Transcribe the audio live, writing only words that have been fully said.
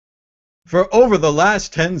For over the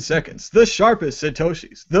last 10 seconds, the sharpest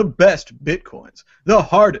Satoshis, the best Bitcoins, the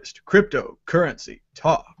hardest cryptocurrency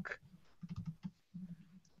talk.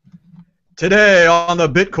 Today on the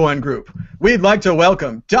Bitcoin Group, we'd like to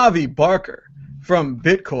welcome Davi Barker from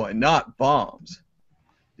Bitcoin Not Bombs,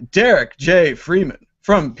 Derek J. Freeman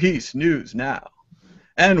from Peace News Now,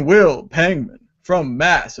 and Will Pangman from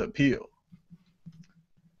Mass Appeal.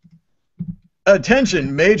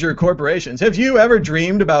 Attention major corporations, have you ever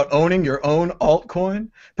dreamed about owning your own altcoin?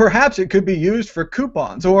 Perhaps it could be used for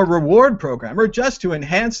coupons or a reward program or just to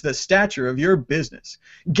enhance the stature of your business.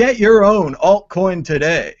 Get your own altcoin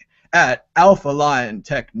today at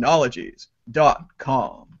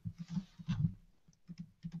alphaliontechnologies.com.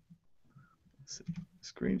 Let's see,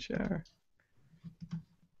 screen share.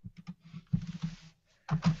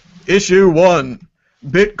 Issue 1.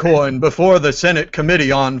 Bitcoin before the Senate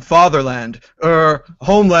Committee on Homeland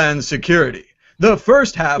Security. The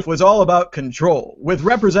first half was all about control, with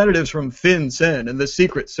representatives from FinCEN and the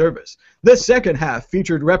Secret Service. The second half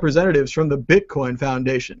featured representatives from the Bitcoin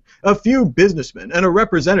Foundation, a few businessmen, and a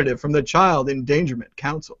representative from the Child Endangerment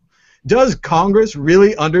Council. Does Congress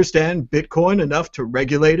really understand Bitcoin enough to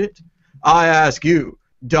regulate it? I ask you,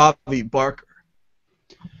 Davi Barker.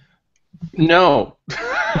 No.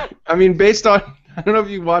 I mean, based on, I don't know if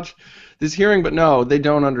you watch this hearing, but no, they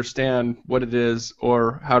don't understand what it is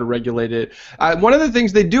or how to regulate it. One of the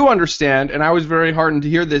things they do understand, and I was very heartened to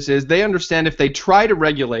hear this, is they understand if they try to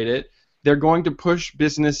regulate it, they're going to push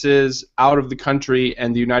businesses out of the country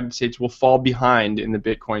and the United States will fall behind in the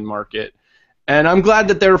Bitcoin market. And I'm glad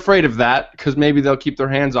that they're afraid of that because maybe they'll keep their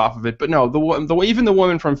hands off of it. But no, even the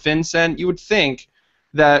woman from FinCEN, you would think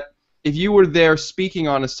that if you were there speaking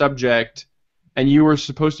on a subject and you were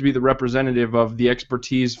supposed to be the representative of the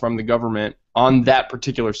expertise from the government on that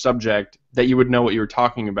particular subject, that you would know what you were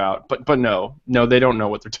talking about. But no, they don't know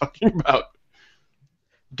what they're talking about.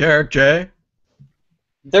 Derek J.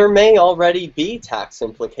 There may already be tax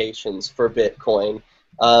implications for Bitcoin.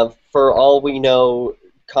 For all we know,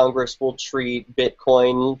 Congress will treat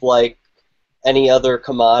Bitcoin like any other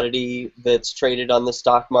commodity that's traded on the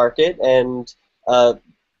stock market, and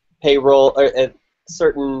payroll or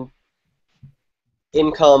certain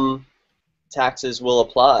income taxes will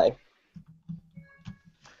apply.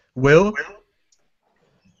 Will?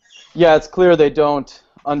 Yeah, it's clear they don't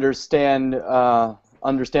understand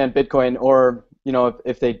Bitcoin, or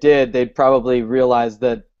if they did, they'd probably realize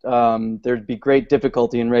that there'd be great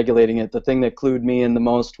difficulty in regulating it. The thing that clued me in the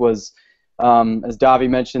most was, as Davi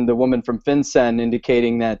mentioned, the woman from FinCEN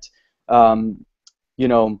indicating that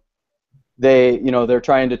they're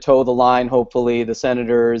trying to toe the line. Hopefully, the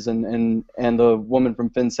senators and the woman from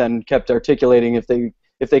FinCEN kept articulating if they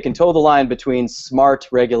can toe the line between smart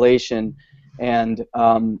regulation and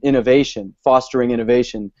innovation, fostering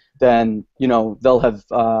innovation, then they'll have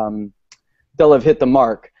hit the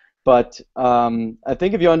mark. But I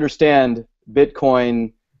think if you understand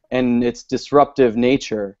Bitcoin and its disruptive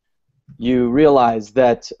nature, you realize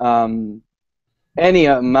that any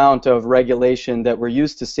amount of regulation that we're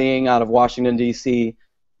used to seeing out of Washington, D.C.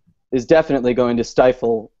 is definitely going to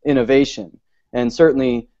stifle innovation and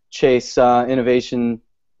certainly chase innovation,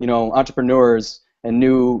 entrepreneurs and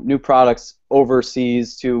new products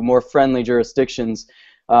overseas to more friendly jurisdictions.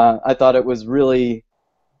 I thought it was really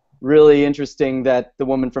interesting that the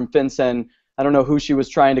woman from FinCEN, I don't know who she was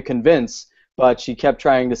trying to convince, but she kept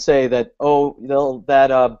trying to say that,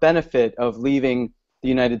 that benefit of leaving the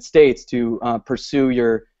United States to pursue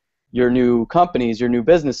your new companies, your new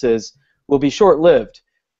businesses, will be short-lived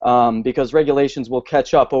because regulations will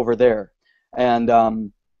catch up over there. And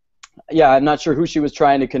yeah, I'm not sure who she was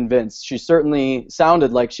trying to convince. She certainly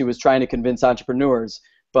sounded like she was trying to convince entrepreneurs,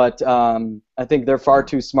 but I think they're far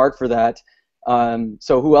too smart for that.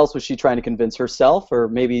 So who else was she trying to convince? Herself, or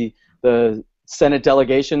maybe the Senate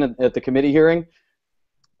delegation at the committee hearing?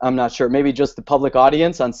 I'm not sure. Maybe just the public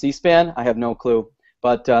audience on C-SPAN? I have no clue.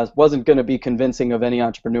 But wasn't going to be convincing of any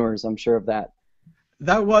entrepreneurs, I'm sure of that.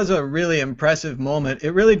 That was a really impressive moment.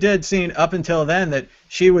 It really did seem up until then that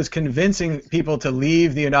she was convincing people to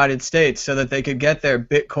leave the United States so that they could get their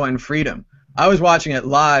Bitcoin freedom. I was watching it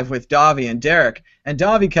live with Davi and Derek, and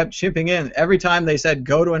Davi kept chipping in every time they said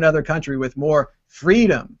go to another country with more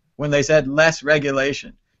freedom when they said less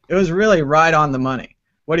regulation. It was really right on the money.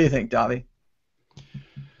 What do you think, Davi?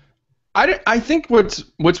 I think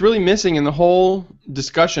what's really missing in the whole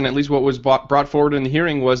discussion, at least what was brought forward in the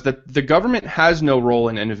hearing, was that the government has no role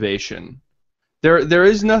in innovation. There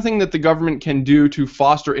is nothing that the government can do to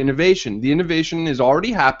foster innovation. The innovation is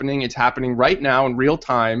already happening. It's happening right now in real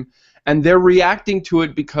time, and they're reacting to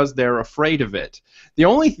it because they're afraid of it. The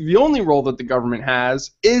only role that the government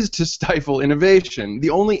has is to stifle innovation. The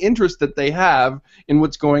only interest that they have in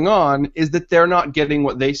what's going on is that they're not getting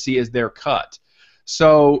what they see as their cut.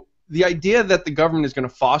 So the idea that the government is going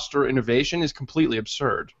to foster innovation is completely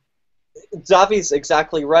absurd. Davi's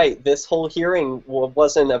exactly right. This whole hearing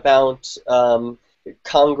wasn't about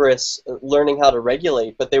Congress learning how to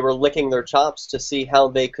regulate, but they were licking their chops to see how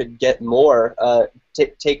they could get more,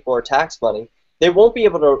 take more tax money. They won't be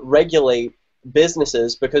able to regulate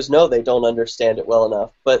businesses because, no, they don't understand it well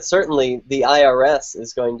enough. But certainly the IRS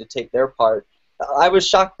is going to take their part. I was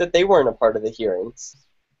shocked that they weren't a part of the hearings.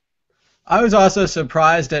 I was also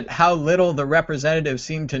surprised at how little the representatives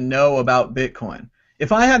seemed to know about Bitcoin.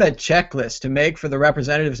 If I had a checklist to make for the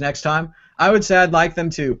representatives next time, I would say I'd like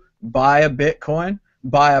them to buy a Bitcoin,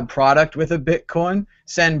 buy a product with a Bitcoin,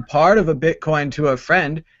 send part of a Bitcoin to a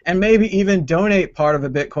friend, and maybe even donate part of a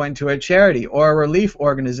Bitcoin to a charity or a relief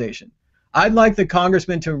organization. I'd like the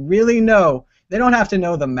congressman to really know, they don't have to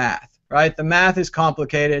know the math, right? The math is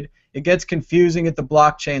complicated, it gets confusing at the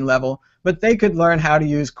blockchain level, but they could learn how to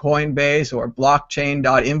use Coinbase or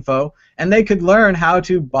blockchain.info, and they could learn how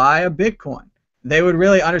to buy a Bitcoin. They would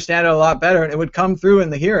really understand it a lot better, and it would come through in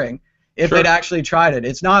the hearing if Sure. they'd actually tried it.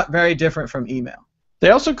 It's not very different from email. They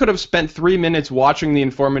also could have spent 3 minutes watching the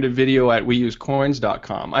informative video at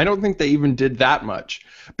weusecoins.com. I don't think they even did that much,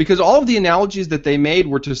 because all of the analogies that they made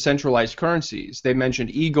were to centralized currencies. They mentioned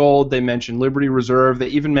e-gold, they mentioned Liberty Reserve, they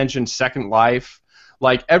even mentioned Second Life.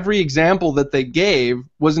 Like, every example that they gave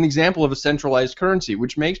was an example of a centralized currency,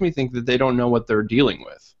 which makes me think that they don't know what they're dealing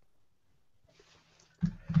with.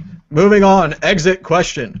 Moving on, exit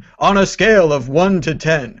question. On a scale of 1 to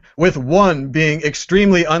 10, with 1 being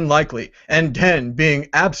extremely unlikely and 10 being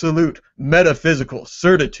absolute metaphysical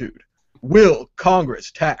certitude, will Congress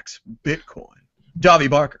tax Bitcoin? Javi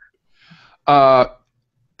Barker.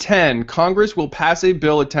 10. Congress will pass a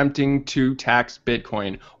bill attempting to tax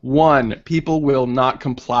Bitcoin. 1. People will not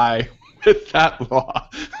comply with that law.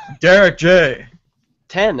 Derek J.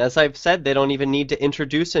 10. As I've said, they don't even need to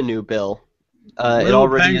introduce a new bill. It Will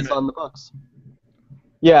already is Pangman. on the books.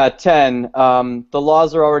 Yeah, 10. The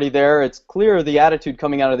laws are already there. It's clear the attitude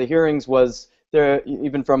coming out of the hearings was there,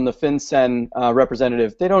 even from the FinCEN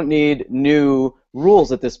representative. They don't need new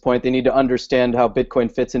rules at this point. They need to understand how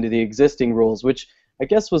Bitcoin fits into the existing rules, which I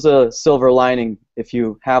guess was a silver lining if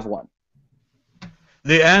you have one.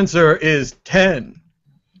 The answer is 10.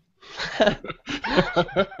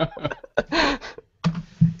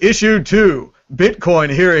 Issue 2, Bitcoin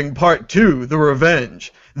hearing part 2, the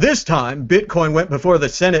revenge. This time, Bitcoin went before the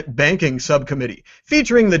Senate Banking Subcommittee,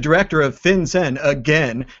 featuring the director of FinCEN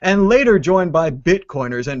again, and later joined by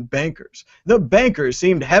Bitcoiners and bankers. The bankers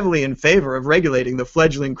seemed heavily in favor of regulating the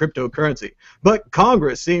fledgling cryptocurrency, but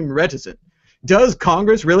Congress seemed reticent. Does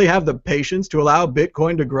Congress really have the patience to allow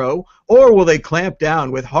Bitcoin to grow, or will they clamp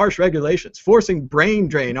down with harsh regulations, forcing brain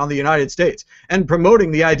drain on the United States and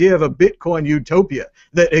promoting the idea of a Bitcoin utopia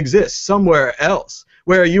that exists somewhere else,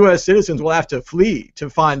 where U.S. citizens will have to flee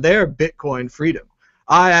to find their Bitcoin freedom?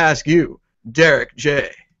 I ask you, Derek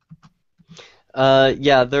J.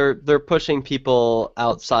 Yeah, they're pushing people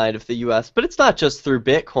outside of the U.S., but it's not just through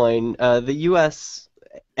Bitcoin. The U.S.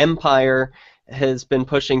 empire has been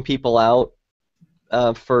pushing people out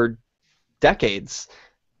for decades.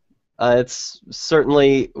 It's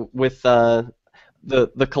certainly with the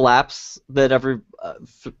collapse that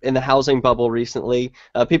in the housing bubble recently,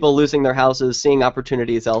 people losing their houses, seeing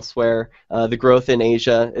opportunities elsewhere, the growth in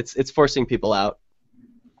Asia, it's forcing people out.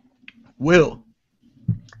 Will.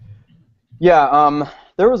 Yeah,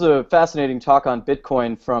 there was a fascinating talk on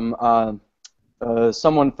Bitcoin from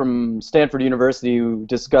someone from Stanford University who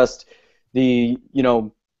discussed the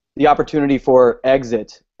opportunity for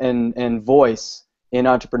exit and voice in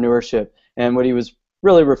entrepreneurship. And what he was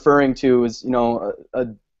really referring to is,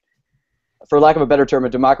 for lack of a better term, a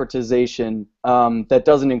democratization that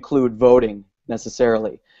doesn't include voting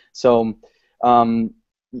necessarily. So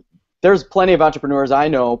there's plenty of entrepreneurs I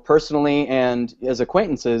know personally and as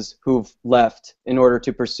acquaintances who've left in order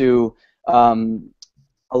to pursue a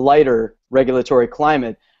lighter regulatory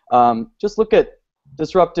climate. Just look at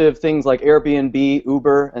disruptive things like Airbnb,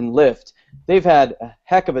 Uber, and Lyft. They've had a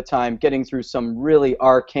heck of a time getting through some really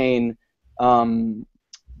arcane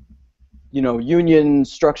union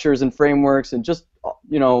structures and frameworks, and just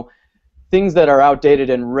things that are outdated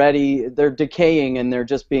and ready. They're decaying and they're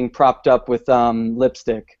just being propped up with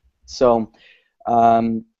lipstick. So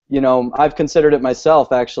I've considered it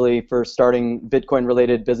myself actually for starting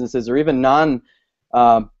Bitcoin-related businesses, or even non-Bitcoin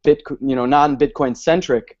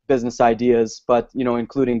centric business ideas, but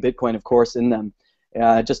including Bitcoin, of course, in them.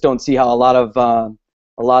 I just don't see how a lot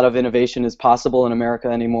of innovation is possible in America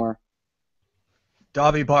anymore.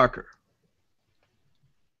 Dobby Barker.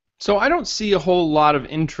 So I don't see a whole lot of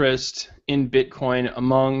interest in Bitcoin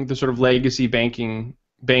among the sort of legacy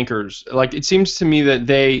bankers. Like, it seems to me that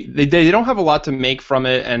they don't have a lot to make from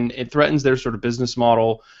it, and it threatens their sort of business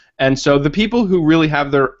model. And so the people who really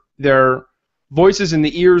have their voices in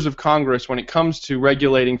the ears of Congress when it comes to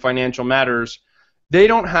regulating financial matters, they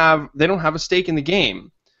don't have a stake in the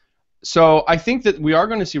game. So I think that we are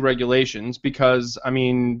going to see regulations because, I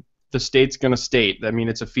mean, the state's going to state. I mean,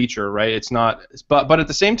 it's a feature, right? It's not. But at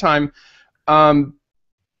the same time,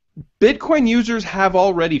 Bitcoin users have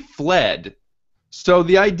already fled. So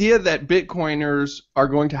the idea that Bitcoiners are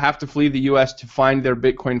going to have to flee the U.S. to find their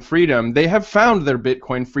Bitcoin freedom, they have found their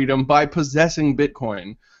Bitcoin freedom by possessing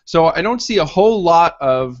Bitcoin. So I don't see a whole lot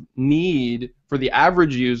of need for the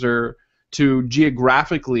average user to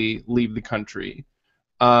geographically leave the country.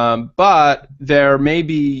 But there may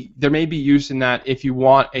be use in that if you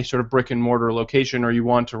want a sort of brick and mortar location, or you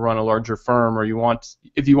want to run a larger firm, or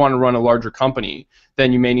if you want to run a larger company,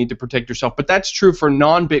 then you may need to protect yourself. But that's true for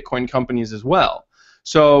non-Bitcoin companies as well.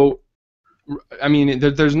 So, I mean,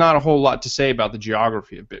 there's not a whole lot to say about the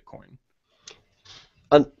geography of Bitcoin.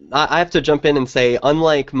 I have to jump in and say,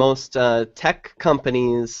 unlike most tech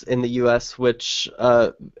companies in the U.S., which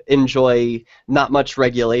enjoy not much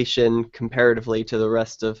regulation comparatively to the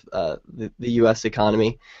rest of the U.S.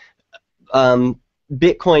 economy,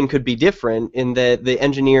 Bitcoin could be different in that the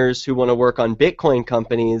engineers who want to work on Bitcoin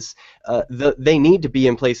companies, they need to be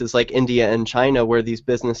in places like India and China where these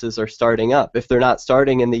businesses are starting up. If they're not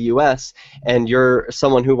starting in the US and you're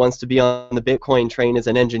someone who wants to be on the Bitcoin train as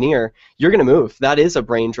an engineer, you're going to move. That is a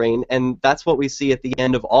brain drain, and that's what we see at the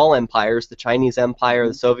end of all empires, the Chinese Empire,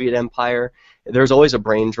 the Soviet Empire. There's always a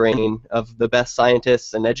brain drain of the best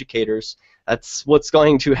scientists and educators. That's what's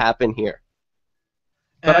going to happen here.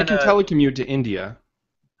 But I can telecommute to India.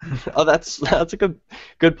 Oh, that's a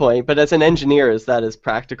good point. But as an engineer, is that as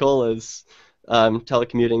practical as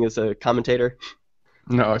telecommuting as a commentator?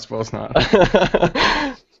 No, I suppose not.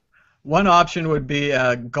 One option would be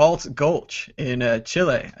Galt's Gulch in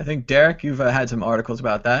Chile. I think, Derek, you've had some articles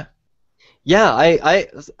about that. Yeah, I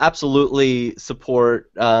absolutely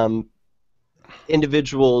support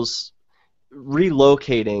individuals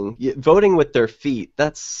relocating, voting with their feet.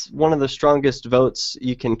 That's one of the strongest votes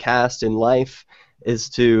you can cast in life, is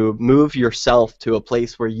to move yourself to a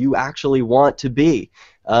place where you actually want to be,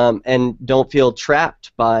 and don't feel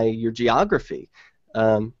trapped by your geography.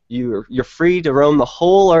 You're free to roam the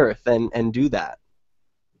whole earth and do that.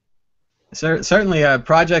 Certainly,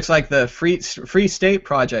 projects like the Free State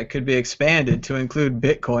Project could be expanded to include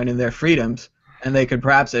Bitcoin and their freedoms, and they could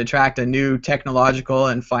perhaps attract a new technological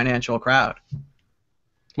and financial crowd.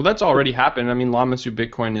 Well, that's already happened. I mean, Lamasu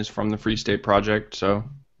Bitcoin is from the Free State Project, so.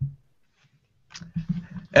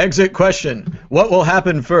 Exit question. What will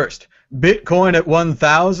happen first? Bitcoin at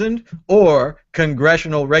 1,000 or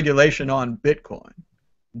congressional regulation on Bitcoin?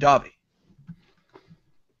 Dobby.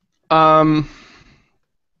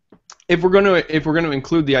 If we're going to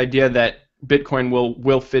include the idea that Bitcoin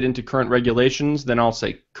will fit into current regulations, then I'll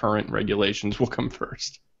say current regulations will come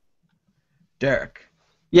first. Derek.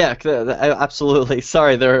 Yeah, absolutely.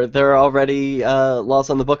 Sorry, there are already laws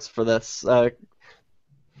on the books for this.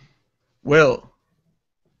 Will.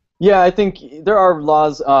 Yeah, I think there are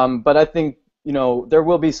laws, but I think there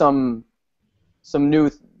will be some new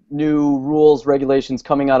rules, regulations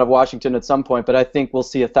coming out of Washington at some point. But I think we'll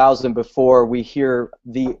see 1,000 before we hear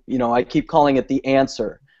I keep calling it the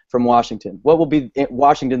answer from Washington. What will be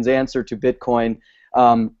Washington's answer to Bitcoin?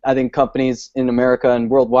 I think companies in America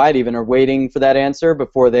and worldwide even are waiting for that answer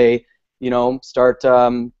before they start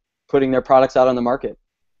putting their products out on the market.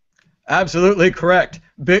 Absolutely correct.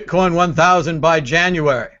 Bitcoin 1,000 by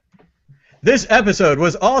January. This episode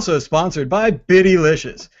was also sponsored by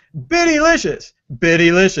Bittylicious. Bittylicious!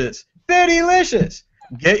 Bittylicious! Bittylicious!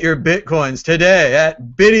 Get your Bitcoins today at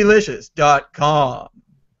bittylicious.com.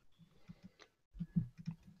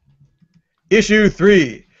 Issue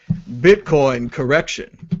 3, Bitcoin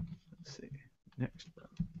Correction. Let's see. Next.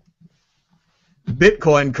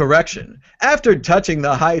 Bitcoin Correction. After touching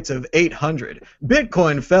the heights of 800,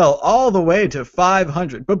 Bitcoin fell all the way to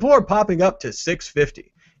 500 before popping up to 650.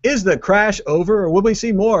 Is the crash over, or will we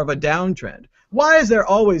see more of a downtrend? Why is there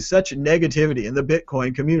always such negativity in the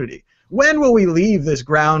Bitcoin community? When will we leave this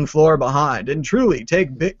ground floor behind and truly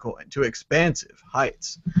take Bitcoin to expansive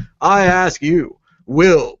heights? I ask you,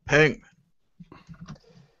 Will Pangman.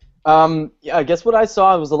 Yeah, I guess what I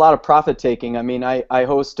saw was a lot of profit taking. I mean, I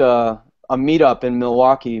host a meetup in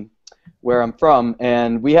Milwaukee where I'm from,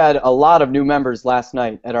 and we had a lot of new members last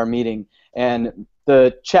night at our meeting. And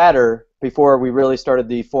the chatter before we really started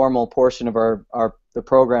the formal portion of the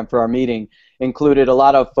program for our meeting included a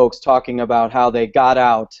lot of folks talking about how they got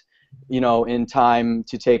out, in time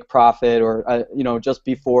to take profit, or just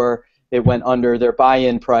before it went under their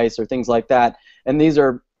buy-in price or things like that. And these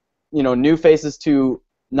are, new faces to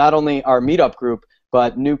not only our meetup group,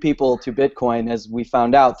 but new people to Bitcoin, as we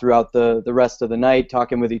found out throughout the rest of the night,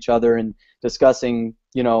 talking with each other and discussing,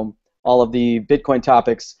 all of the Bitcoin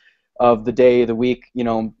topics of the day, the week,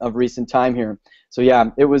 of recent time here. So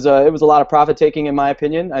yeah, it was a lot of profit taking, in my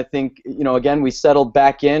opinion. I think, again, we settled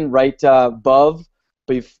back in right above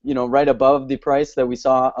the price that we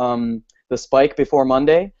saw the spike before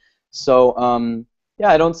Monday. So yeah,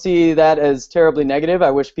 I don't see that as terribly negative.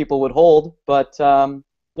 I wish people would hold, but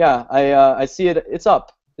yeah, I see it. It's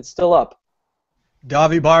up. It's still up.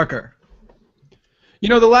 Davi Barker.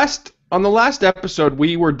 On the last episode,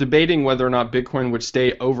 we were debating whether or not Bitcoin would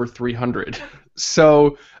stay over 300.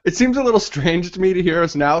 So it seems a little strange to me to hear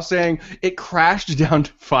us now saying it crashed down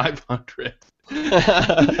to 500.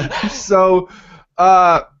 So,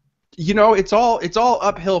 it's all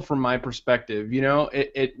uphill from my perspective.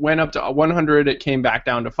 It went up to 100, it came back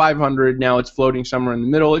down to 500. Now it's floating somewhere in the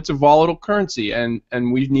middle. It's a volatile currency, and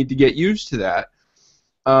we need to get used to that.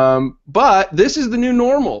 But this is the new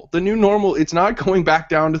normal. The new normal, it's not going back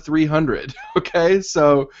down to 300, okay?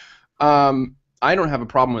 So I don't have a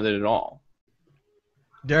problem with it at all.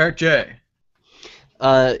 Derek J.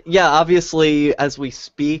 Yeah, obviously, as we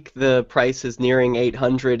speak, the price is nearing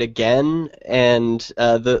 800 again, and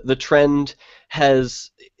the trend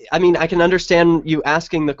has... I mean, I can understand you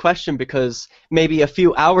asking the question, because maybe a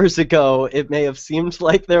few hours ago it may have seemed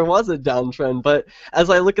like there was a downtrend, but as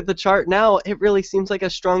I look at the chart now, it really seems like a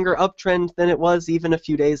stronger uptrend than it was even a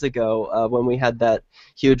few days ago when we had that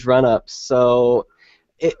huge run-up. So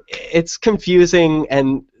it's confusing,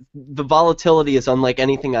 and the volatility is unlike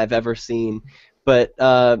anything I've ever seen. But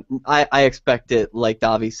I expect it, like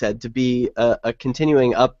Davi said, to be a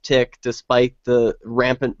continuing uptick despite the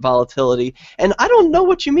rampant volatility. And I don't know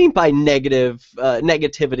what you mean by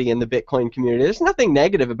negativity in the Bitcoin community. There's nothing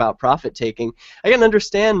negative about profit taking. I can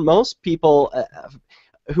understand most people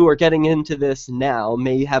who are getting into this now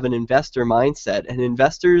may have an investor mindset, and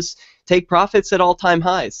investors take profits at all-time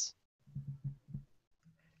highs.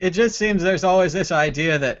 It just seems there's always this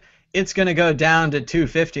idea that it's going to go down to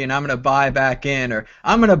 250 and I'm going to buy back in, or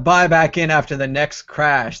I'm going to buy back in after the next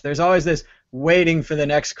crash. There's always this waiting for the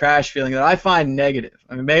next crash feeling that I find negative.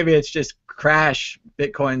 I mean, maybe it's just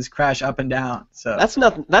Bitcoin's crash up and down. So that's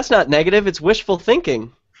not negative. It's wishful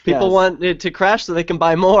thinking. People want it to crash so they can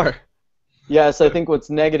buy more. Yes, I think what's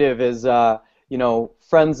negative is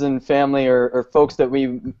friends and family or folks that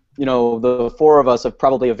we, the four of us have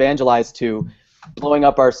probably evangelized to, blowing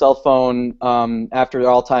up our cell phone after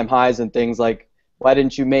all-time highs and things like, why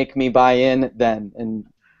didn't you make me buy in then? And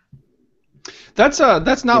that's not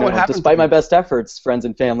what happened. Despite my best efforts, friends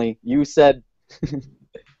and family, you said.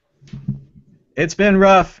 It's been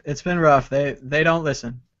rough. It's been rough. They don't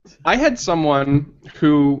listen. I had someone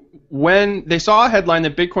who, when they saw a headline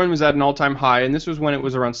that Bitcoin was at an all-time high, and this was when it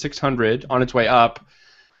was around 600 on its way up,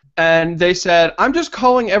 and they said, I'm just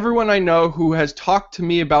calling everyone I know who has talked to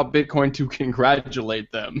me about Bitcoin to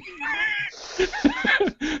congratulate them.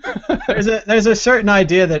 There's a certain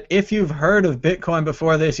idea that if you've heard of Bitcoin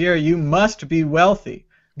before this year, you must be wealthy.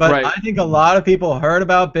 But right. I think a lot of people heard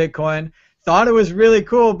about Bitcoin, thought it was really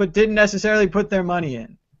cool, but didn't necessarily put their money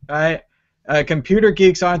in. Right? Computer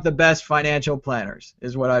geeks aren't the best financial planners,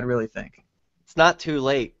 is what I'd really think. It's not too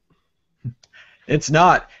late. It's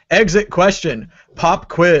not. Exit question. Pop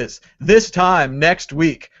quiz. This time next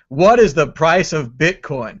week. What is the price of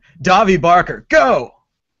Bitcoin? Davi Barker, go!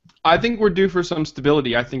 I think we're due for some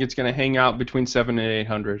stability. I think it's going to hang out between 7 and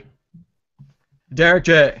 800. Derek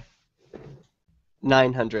J.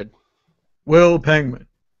 900. Will Pangman.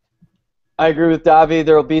 I agree with Davi.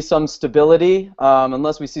 There will be some stability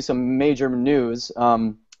unless we see some major news,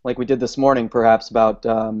 like we did this morning perhaps about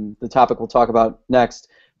the topic we'll talk about next.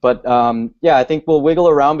 But yeah, I think we'll wiggle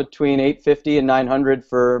around between 850 and 900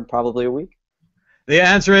 for probably a week. The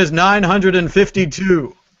answer is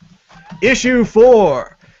 952. Issue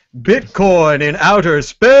 4. Bitcoin in outer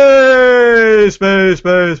space.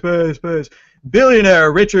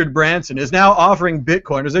 Billionaire Richard Branson is now offering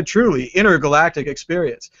Bitcoiners a truly intergalactic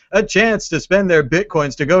experience, a chance to spend their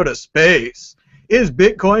Bitcoins to go to space. Is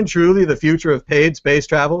Bitcoin truly the future of paid space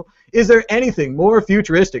travel? Is there anything more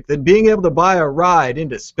futuristic than being able to buy a ride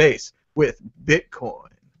into space with Bitcoin?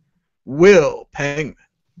 Will Pangman.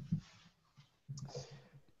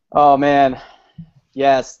 Oh, man.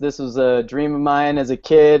 Yes, this was a dream of mine as a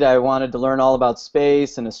kid. I wanted to learn all about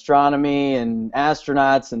space and astronomy and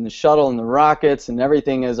astronauts and the shuttle and the rockets and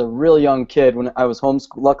everything as a real young kid when I was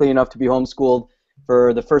lucky enough to be homeschooled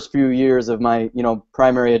for the first few years of my,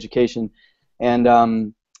 primary education.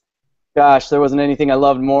 And gosh, there wasn't anything I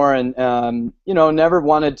loved more, and never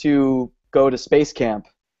wanted to go to space camp,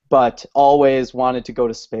 but always wanted to go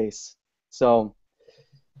to space. So,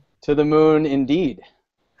 to the moon indeed.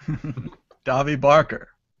 Davi Barker.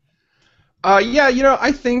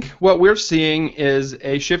 I think what we're seeing is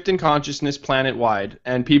a shift in consciousness planet-wide,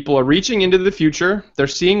 and people are reaching into the future, they're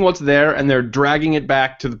seeing what's there, and they're dragging it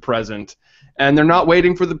back to the present. And they're not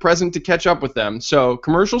waiting for the present to catch up with them. So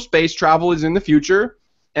commercial space travel is in the future,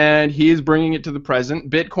 and he is bringing it to the present.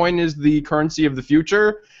 Bitcoin is the currency of the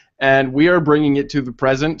future, and we are bringing it to the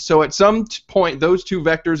present. So at some point, those two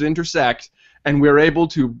vectors intersect, and we're able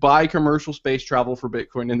to buy commercial space travel for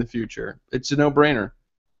Bitcoin in the future. It's a no-brainer.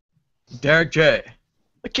 Derek J.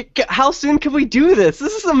 How soon can we do this?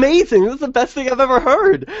 This is amazing. This is the best thing I've ever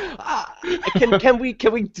heard. Can we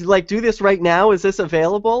like do this right now? Is this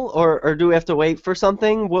available, or do we have to wait for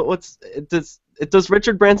something? Does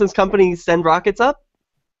Richard Branson's company send rockets up?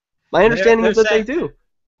 My understanding is that they do.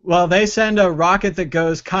 Well, they send a rocket that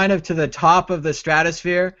goes kind of to the top of the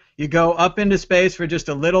stratosphere. You go up into space for just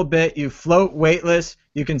a little bit. You float weightless.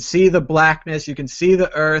 You can see the blackness. You can see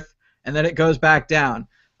the Earth, and then it goes back down.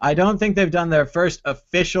 I don't think they've done their first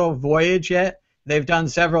official voyage yet. They've done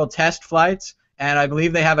several test flights, and I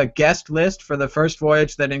believe they have a guest list for the first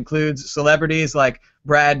voyage that includes celebrities like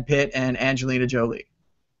Brad Pitt and Angelina Jolie.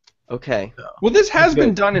 Okay. Well, this has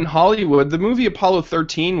been done in Hollywood. The movie Apollo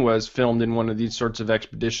 13 was filmed in one of these sorts of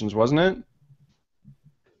expeditions, wasn't it?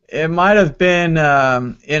 It might have been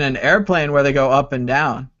in an airplane where they go up and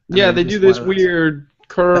down. Yeah, they do this weird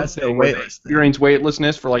curve thing where they experience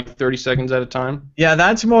weightlessness for like 30 seconds at a time. Yeah,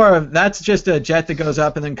 that's just a jet that goes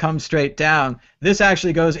up and then comes straight down. This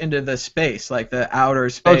actually goes into the space, like the outer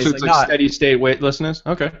space. Oh, so it's like steady state weightlessness?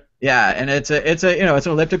 Okay. Yeah, and it's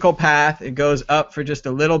an elliptical path. It goes up for just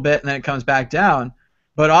a little bit and then it comes back down.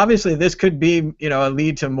 But obviously this could be, a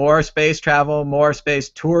lead to more space travel, more space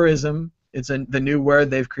tourism. It's the new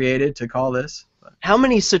word they've created to call this. How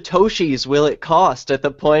many Satoshis will it cost at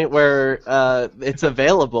the point where it's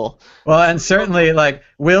available? Well, and certainly,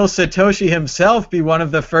 will Satoshi himself be one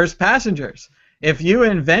of the first passengers? If you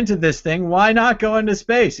invented this thing, why not go into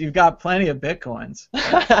space? You've got plenty of Bitcoins.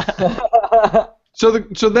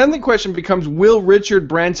 So then the question becomes, will Richard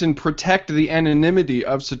Branson protect the anonymity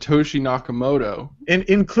of Satoshi Nakamoto?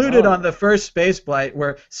 Included on the first space flight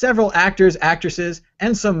were several actors, actresses,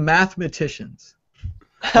 and some mathematicians.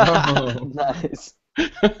 Oh. Nice.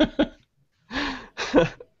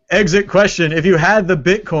 Exit question: if you had the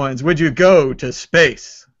Bitcoins, would you go to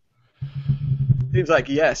space? Seems like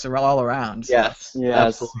yes, all around. So. Yes, yes,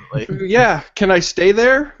 absolutely. Yeah, can I stay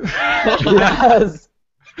there? Yes.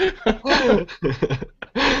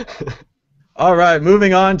 All right,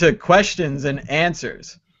 moving on to questions and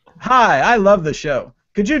answers. Hi, I love the show.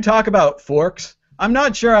 Could you talk about forks? I'm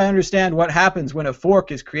not sure I understand what happens when a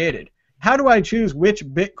fork is created. How do I choose which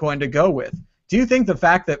Bitcoin to go with? Do you think the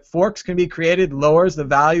fact that forks can be created lowers the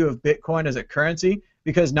value of Bitcoin as a currency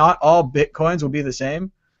because not all Bitcoins will be the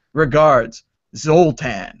same? Regards,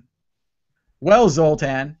 Zoltan. Well,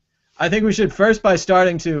 Zoltan, I think we should first by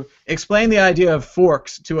starting to explain the idea of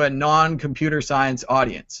forks to a non-computer science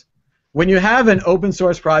audience. When you have an open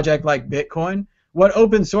source project like Bitcoin, what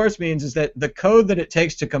open source means is that the code that it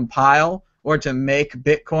takes to compile or to make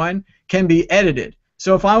Bitcoin can be edited.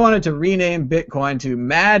 So if I wanted to rename Bitcoin to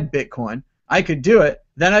Mad Bitcoin, I could do it,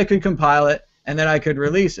 then I could compile it, and then I could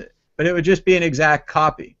release it. But it would just be an exact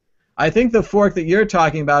copy. I think the fork that you're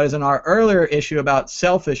talking about is in our earlier issue about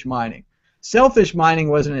selfish mining. Selfish mining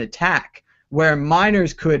was an attack where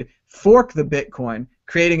miners could fork the Bitcoin,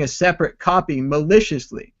 creating a separate copy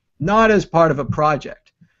maliciously, not as part of a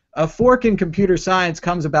project. A fork in computer science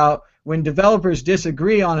comes about when developers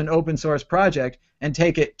disagree on an open source project and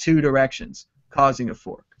take it two directions, causing a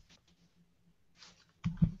fork.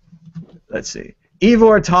 Let's see.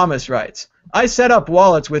 Ivor Thomas writes, I set up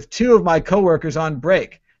wallets with two of my coworkers on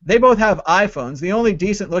break. They both have iPhones. The only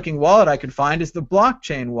decent looking wallet I could find is the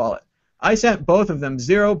blockchain wallet. I sent both of them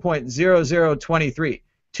 0.0023,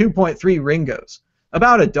 2.3 Ringos,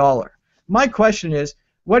 about $1. My question is,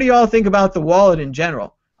 what do you all think about the wallet in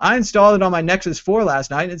general? I installed it on my Nexus 4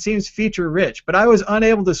 last night and it seems feature rich, but I was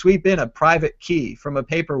unable to sweep in a private key from a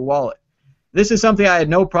paper wallet. This is something I had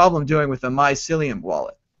no problem doing with the Mycelium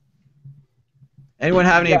wallet. Anyone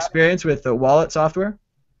have any experience with the wallet software?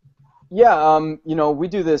 Yeah, we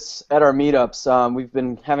do this at our meetups. We've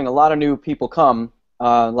been having a lot of new people come,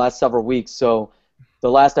 last several weeks. So the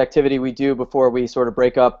last activity we do before we sort of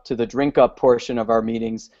break up to the drink up portion of our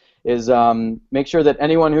meetings is make sure that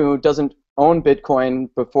anyone who doesn't own Bitcoin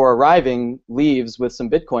before arriving leaves with some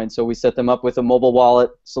Bitcoin. So we set them up with a mobile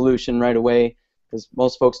wallet solution right away, because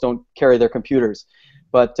most folks don't carry their computers.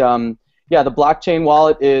 But yeah, the blockchain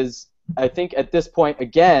wallet is, I think at this point,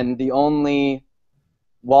 again, the only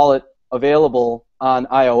wallet available on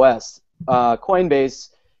iOS. Coinbase,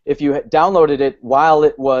 if you downloaded it while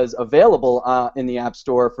it was available in the App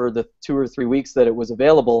Store for the 2 or 3 weeks that it was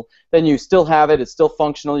available, then you still have it. It's still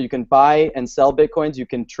functional. You can buy and sell Bitcoins. You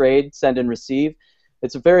can trade, send, and receive.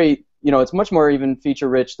 It's a very, it's much more even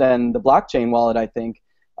feature-rich than the blockchain wallet, I think.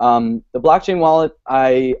 The blockchain wallet,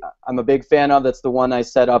 I'm a big fan of. That's the one I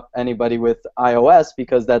set up anybody with iOS,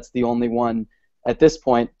 because that's the only one at this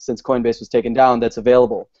point, since Coinbase was taken down, that's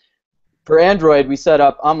available. For Android, we set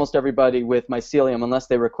up almost everybody with Mycelium unless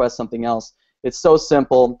they request something else. It's so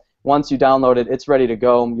simple. Once you download it, it's ready to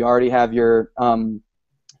go. You already have your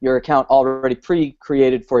account already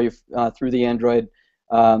pre-created for you through the Android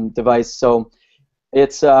device. So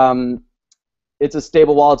it's a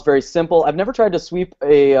stable wallet. It's very simple. I've never tried to sweep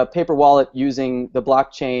a paper wallet using the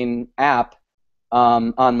blockchain app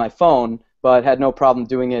on my phone, but had no problem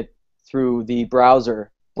doing it through the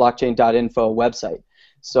browser, blockchain.info website.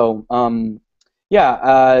 So,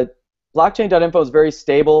 yeah, blockchain.info is very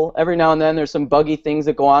stable. Every now and then there's some buggy things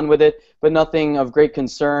that go on with it, but nothing of great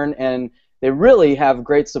concern, and they really have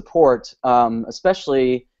great support,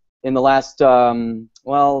 especially in the last,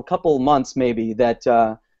 couple months maybe, that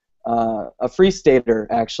a Free Stater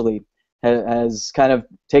actually has kind of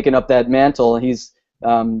taken up that mantle. He's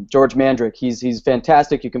George Mandrick. He's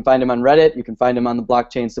fantastic. You can find him on Reddit. You can find him on the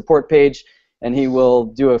blockchain support page, and he will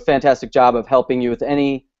do a fantastic job of helping you with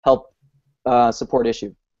any help support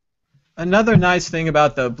issue. Another nice thing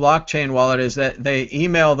about the blockchain wallet is that they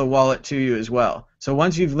email the wallet to you as well. So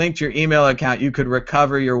once you've linked your email account, you could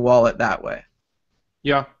recover your wallet that way.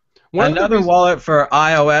 Yeah. Another wallet for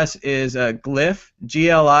iOS is Glyph,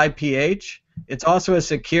 G-L-I-P-H. It's also a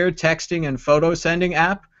secure texting and photo sending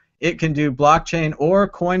app. It can do blockchain or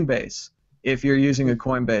Coinbase if you're using a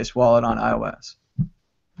Coinbase wallet on iOS.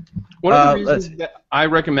 One of the reasons that I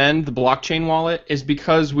recommend the blockchain wallet is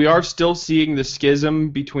because we are still seeing the schism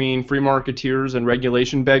between free marketeers and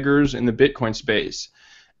regulation beggars in the Bitcoin space.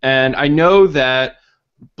 And I know that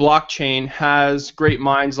blockchain has great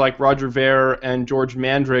minds like Roger Ver and George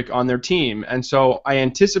Mandrick on their team. And so I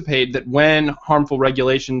anticipate that when harmful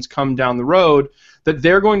regulations come down the road, that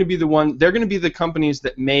they're going to be the companies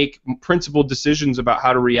that make principled decisions about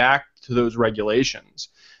how to react to those regulations.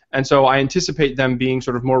 And so I anticipate them being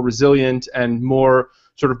sort of more resilient and more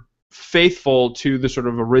sort of faithful to the sort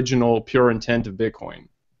of original pure intent of Bitcoin.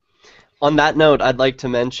 On that note, I'd like to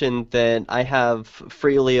mention that I have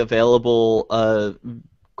freely available a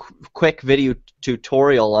quick video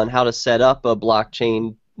tutorial on how to set up a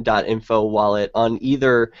blockchain.info wallet on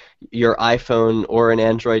either your iPhone or an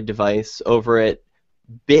Android device over at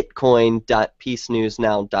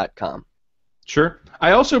bitcoin.peacenewsnow.com. Sure.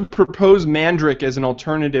 I also propose Mandrick as an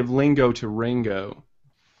alternative lingo to Ringo.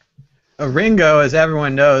 A Ringo, as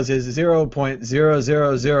everyone knows, is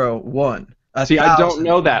 0.0001. See, I don't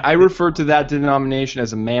know that. I refer to that denomination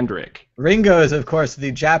as a Mandrick. Ringo is, of course,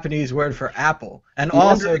 the Japanese word for apple, and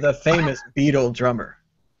also the famous Beatle drummer.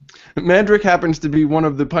 Mandrick happens to be one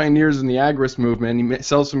of the pioneers in the Agris movement. He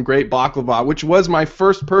sells some great baklava, which was my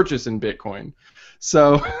first purchase in Bitcoin.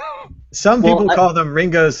 So, some people call them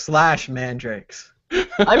Ringos / Mandrakes.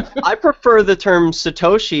 I prefer the term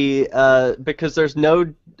Satoshi because there's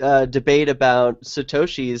no debate about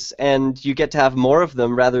Satoshis, and you get to have more of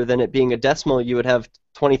them rather than it being a decimal. You would have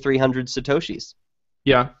 2,300 Satoshis.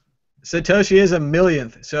 Yeah. Satoshi is a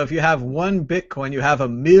millionth, so if you have 1 Bitcoin, you have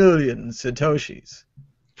 1,000,000 Satoshis.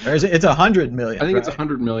 Or is it? It's 100 million. I think right? it's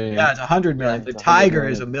 100 million. Yeah, it's 100 million. Yeah, the tiger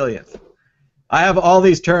is 1,000,000th. I have all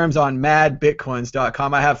these terms on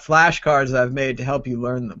madbitcoins.com. I have flashcards that I've made to help you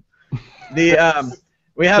learn them. We have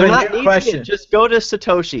a new question. Just go to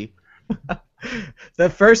Satoshi. The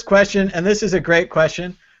first question, and this is a great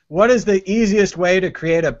question. What is the easiest way to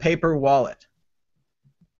create a paper wallet?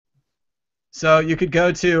 So you could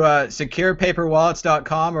go to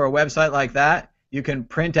securepaperwallets.com or a website like that. You can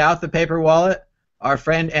print out the paper wallet. Our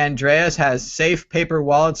friend Andreas has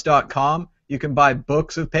safepaperwallets.com. You can buy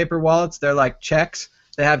books of paper wallets. They're like checks.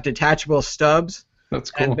 They have detachable stubs.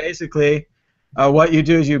 That's cool. And basically, what you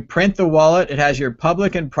do is you print the wallet. It has your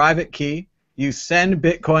public and private key. You send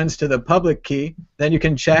Bitcoins to the public key. Then you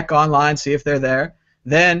can check online, see if they're there.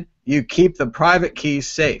 Then you keep the private key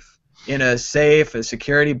safe in a safe, a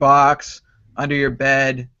security box, under your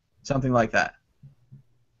bed, something like that.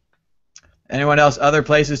 Anyone else? Other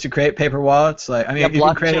places to create paper wallets? Like, I mean, Yeah, you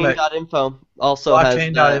can create them at blockchain.info also has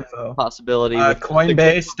that blockchain.info. possibility. With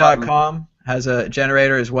Coinbase.com has a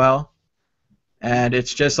generator as well. And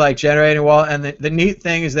it's just like generating a wallet. And the neat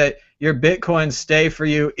thing is that your Bitcoins stay for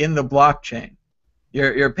you in the blockchain.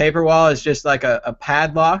 Your paper wallet is just like a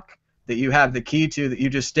padlock that you have the key to that you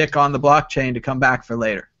just stick on the blockchain to come back for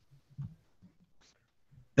later.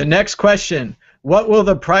 The next question, what will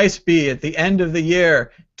the price be at the end of the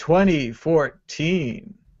year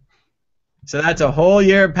 2014? So that's a whole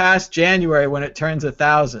year past January when it turns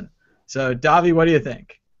 1,000. So Davi, what do you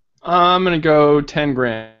think? I'm gonna go 10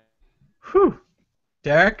 grand. Whew.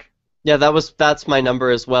 Derek? Yeah, that's my number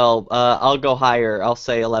as well. I'll go higher. I'll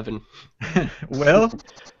say 11. Will?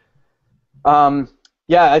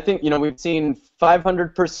 Yeah, I think we've seen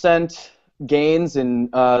 500% gains in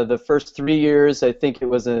the first 3 years. I think it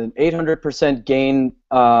was an 800% gain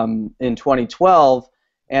in 2012,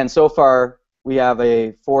 and so far we have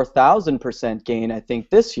a 4,000% gain, I think,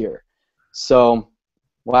 this year. So,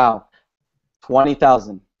 wow,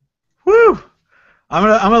 20,000. Woo! I'm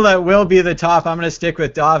gonna let Will be the top. I'm gonna stick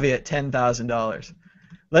with Davi at $10,000.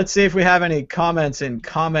 Let's see if we have any comments in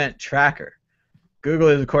Comment Tracker. Google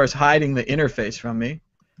is, of course, hiding the interface from me.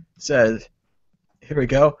 It says, here we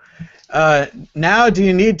go. Now do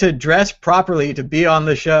you need to dress properly to be on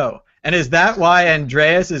the show? And is that why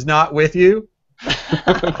Andreas is not with you?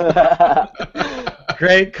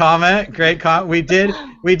 Great comment. Great comment.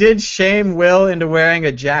 We did shame Will into wearing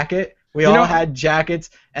a jacket. We all had jackets,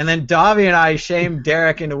 and then Davi and I shamed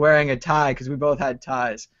Derek into wearing a tie because we both had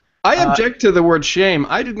ties. I object to the word shame.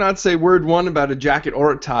 I did not say word one about a jacket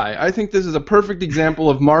or a tie. I think this is a perfect example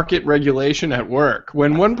of market regulation at work.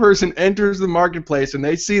 When one person enters the marketplace and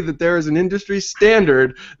they see that there is an industry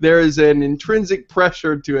standard, there is an intrinsic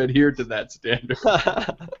pressure to adhere to that standard.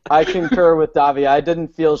 I concur with Davi. I didn't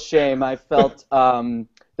feel shame. I felt the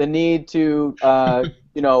need to,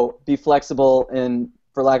 be flexible and,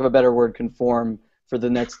 for lack of a better word, conform for the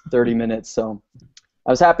next 30 minutes. So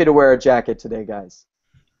I was happy to wear a jacket today, guys.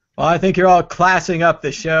 Well, I think you're all classing up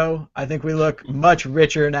the show. I think we look much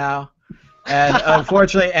richer now. And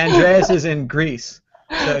unfortunately, Andreas is in Greece,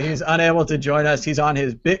 so he's unable to join us. He's on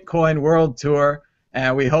his Bitcoin World Tour,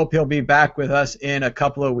 and we hope he'll be back with us in a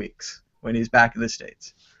couple of weeks when he's back in the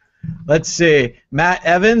States. Let's see. Matt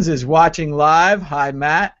Evans is watching live. Hi,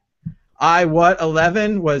 Matt.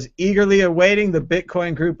 iWhat11 was eagerly awaiting the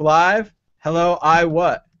Bitcoin group live. Hello,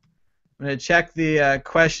 iWhat. I'm going to check the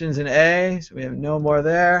questions in A. So we have no more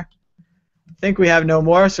there. I think we have no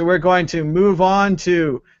more, so we're going to move on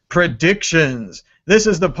to predictions. This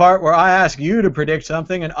is the part where I ask you to predict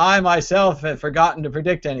something, and I myself have forgotten to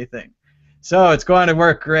predict anything. So it's going to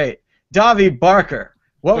work great. Davi Barker,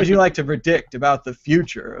 what would you like to predict about the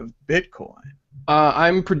future of Bitcoin?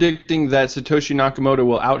 I'm predicting that Satoshi Nakamoto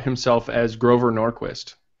will out himself as Grover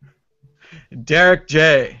Norquist. Derek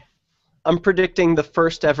J. I'm predicting the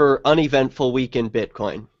first ever uneventful week in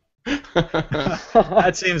Bitcoin.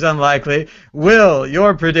 That seems unlikely. Will,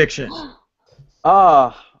 your prediction?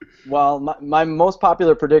 Well, my most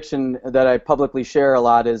popular prediction that I publicly share a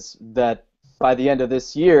lot is that by the end of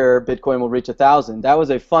this year, Bitcoin will reach 1,000. That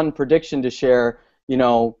was a fun prediction to share,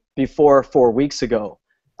 before 4 weeks ago.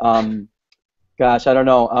 Gosh, I don't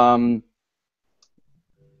know.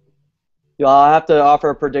 I'll have to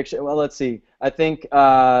offer a prediction. Well, let's see. I think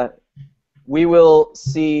we will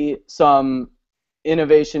see some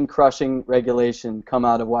innovation-crushing regulation come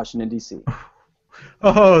out of Washington, D.C.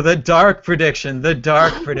 Oh, the dark prediction, the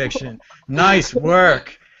dark prediction. Nice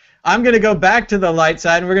work. I'm going to go back to the light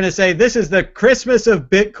side, and we're going to say this is the Christmas of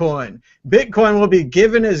Bitcoin. Bitcoin will be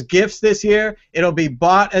given as gifts this year. It'll be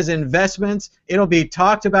bought as investments. It'll be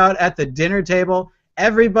talked about at the dinner table.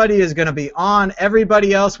 Everybody is going to be on.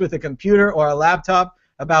 Everybody else with a computer or a laptop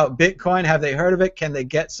about Bitcoin. Have they heard of it? Can they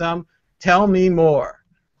get some? Tell me more.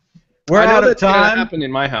 We're out of time. That's going to happen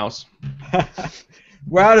in my house.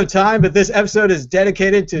 We're out of time, but this episode is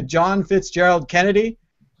dedicated to John Fitzgerald Kennedy,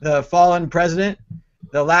 the fallen president,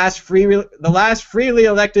 the last freely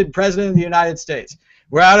elected president of the United States.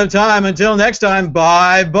 We're out of time. Until next time,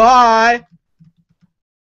 bye-bye.